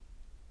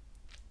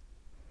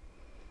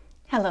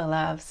Hello,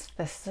 loves.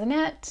 This is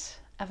Annette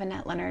of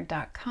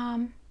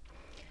AnnetteLeonard.com.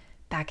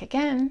 Back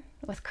again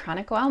with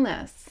Chronic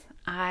Wellness.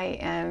 I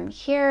am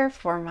here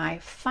for my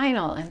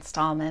final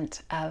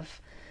installment of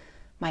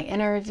my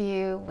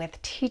interview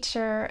with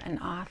teacher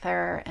and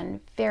author and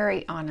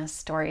very honest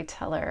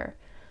storyteller,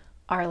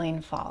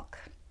 Arlene Faulk.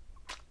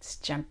 Let's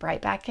jump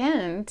right back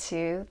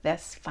into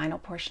this final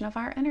portion of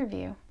our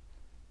interview.